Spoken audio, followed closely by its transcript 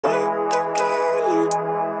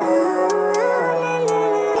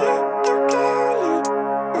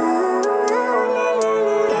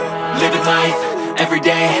every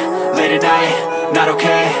day, late at night, not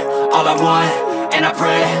okay. All I want, and I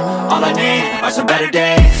pray, all I need are some better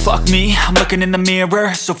days. Fuck me, I'm looking in the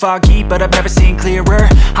mirror, so foggy, but I've never seen clearer.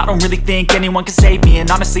 I don't really think anyone can save me, and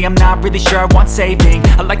honestly I'm not really sure I want saving.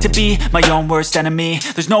 I like to be my own worst enemy.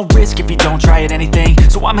 There's no risk if you don't try at anything,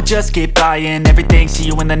 so I'ma just keep buying everything. See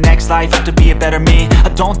you in the next life, have to be a better me. I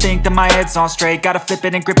don't think that my head's on straight, gotta flip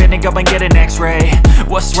it and grip it and go and get an x-ray.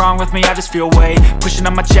 What's wrong with me? I just feel weight pushing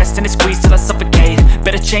on my chest and it squeezes till I suffocate.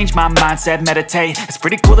 Better change my mindset, meditate. It's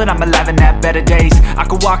pretty cool that I'm alive and have better days. I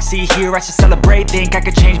could walk, see, hear, I should celebrate. Think I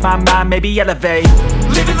could change my mind, maybe elevate.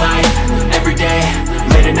 Living life, every day,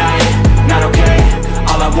 late at night, not okay.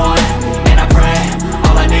 All I want, and I pray,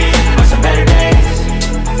 all I need are some better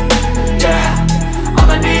days. Yeah, all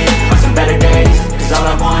I need are some better days. Cause all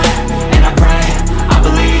I want, and I pray, I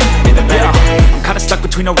believe in the better days. I'm kinda stuck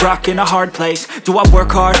between a rock and a hard place. Do I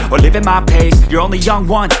work hard, or live at my pace? You're only young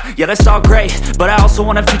once, yeah that's all great, but I also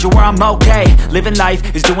want a future where I'm okay. Living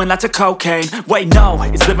life is doing lots of cocaine. Wait no,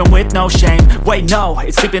 it's living with no shame. Wait no,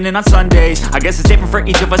 it's sleeping in on Sundays. I guess it's different for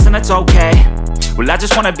each of us and that's okay. Well I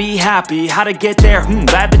just wanna be happy, how to get there?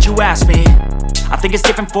 Glad that you asked me. I think it's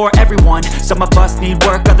different for everyone. Some of us need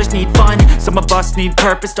work, others need fun. Some of us need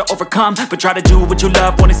purpose to overcome. But try to do what you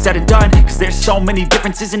love when it's said and done. Cause there's so many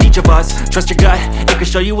differences in each of us. Trust your gut, it can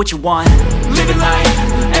show you what you want. Living life,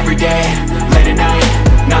 every day, late at night,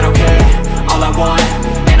 not okay. All I want,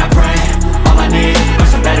 and I pray, all I need are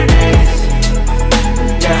some better days.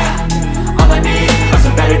 Yeah, all I need are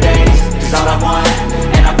some better days. Cause all I want,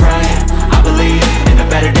 and I pray, I believe in the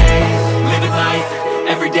better days. Living life,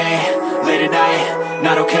 every day, late at night,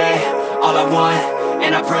 not okay. All I want,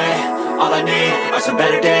 and I pray, all I need are some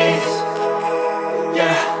better days.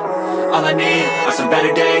 Yeah, all I need are some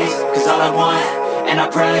better days. Cause all I want, and I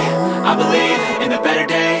pray, I believe in the better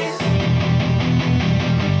days.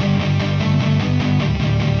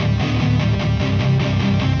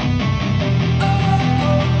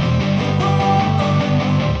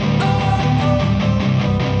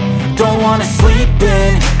 Don't wanna sleep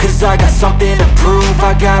in, cause I got something to prove.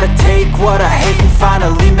 I gotta take what I hate and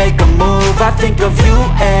finally make a move. I think of you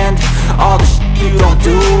and all the shit you don't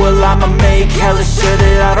do. Well I'ma make hella sure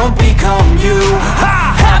that I don't become you.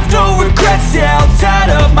 I have no regrets, yeah, I'll tie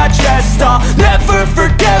up my chest. I'll never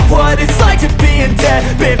forget what it's like to be in debt.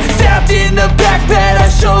 Been stabbed in the back bed, I'll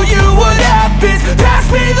show you what happens. Pass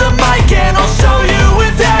me the mic and I'll show you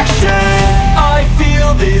with action. I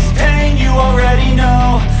feel this pain, you already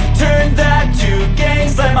know. Turn that to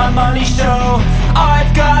gains, let my money show.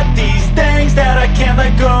 I've got these things that I can't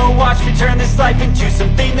let go. Watch me turn this life into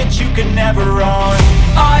something that you can never own.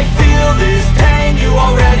 I feel this pain, you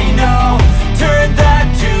already know. Turn that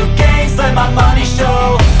to gains, let my money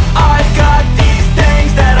show. I've got these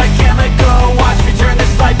things that I can't let go. Watch me turn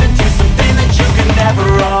this life into something that you can never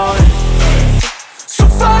own. So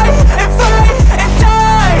fight and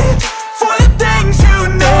die for the things you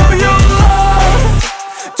know you love.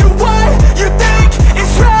 Do what you think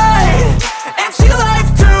is right, and see life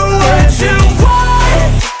do what you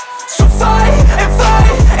want. So fight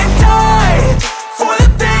and die for the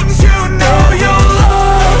things you know you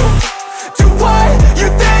love. Do what you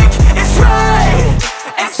think is right,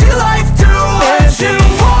 and see life do what you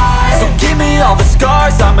want. So give me all the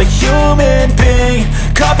scars, I'm a human being.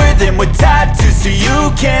 Cover them with tattoos so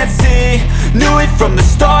you can't see. Knew it from the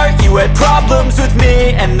start, you had problems with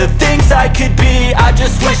me and the things I could be, I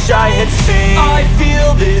just wish I had seen. I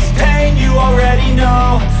feel this pain, you already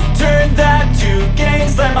know. Turn that to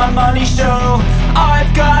gains, let my money show.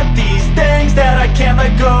 I've got these things that I can't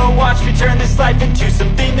let go. Watch me turn this life into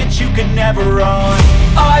something that